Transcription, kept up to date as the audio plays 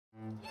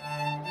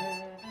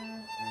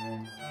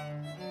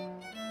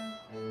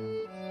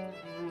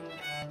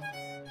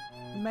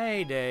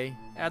May Day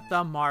at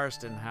the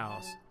Marston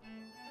House.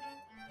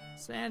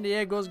 San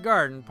Diego's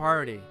garden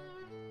party.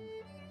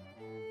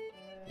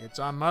 It's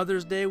on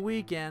Mother's Day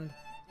weekend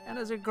and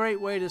is a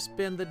great way to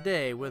spend the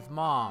day with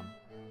Mom,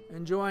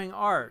 enjoying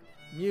art,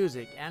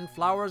 music, and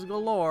flowers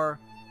galore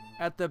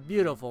at the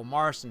beautiful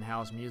Marston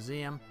House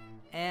Museum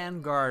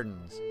and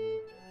Gardens.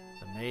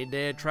 The May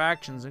Day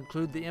attractions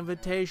include the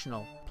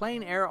invitational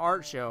Plein Air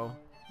Art Show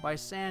by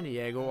San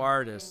Diego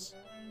artists,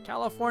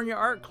 California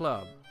Art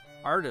Club,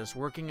 artists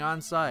working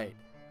on site,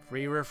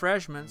 free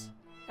refreshments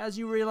as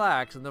you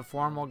relax in the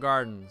formal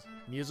gardens.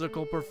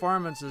 Musical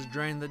performances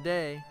during the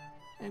day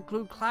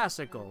include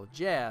classical,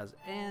 jazz,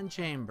 and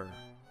chamber.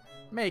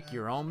 Make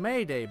your own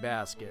May Day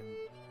basket.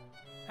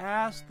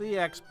 Ask the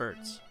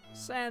experts,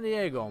 San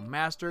Diego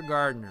Master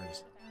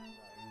Gardeners.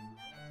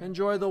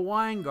 Enjoy the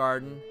wine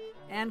garden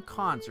and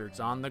concerts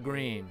on the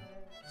green.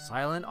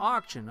 Silent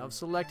auction of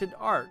selected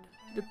art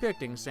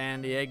depicting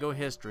San Diego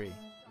history.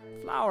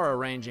 Flower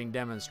arranging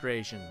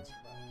demonstrations.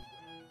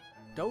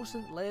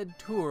 Docent-led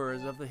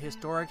tours of the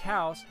historic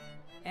house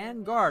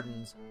and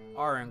gardens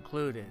are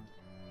included.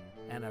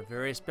 And a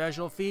very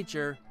special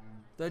feature,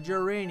 the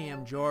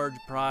Geranium George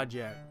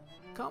Project.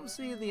 Come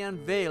see the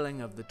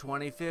unveiling of the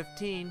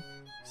 2015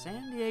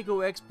 San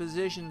Diego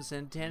Exposition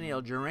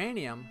Centennial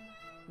Geranium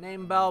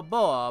named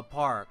Balboa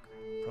Park.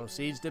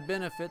 Proceeds to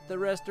benefit the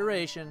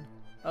restoration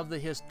of the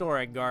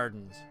historic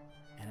gardens.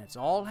 And it's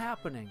all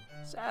happening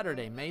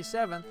Saturday, May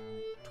 7th,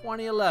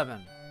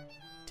 2011,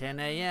 10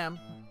 a.m.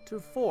 to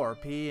 4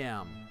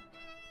 p.m.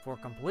 For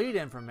complete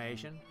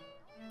information,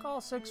 call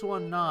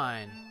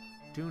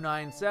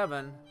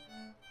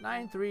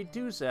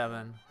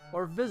 619-297-9327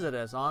 or visit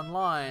us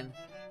online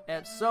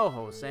at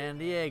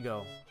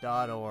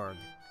sohosandiego.org.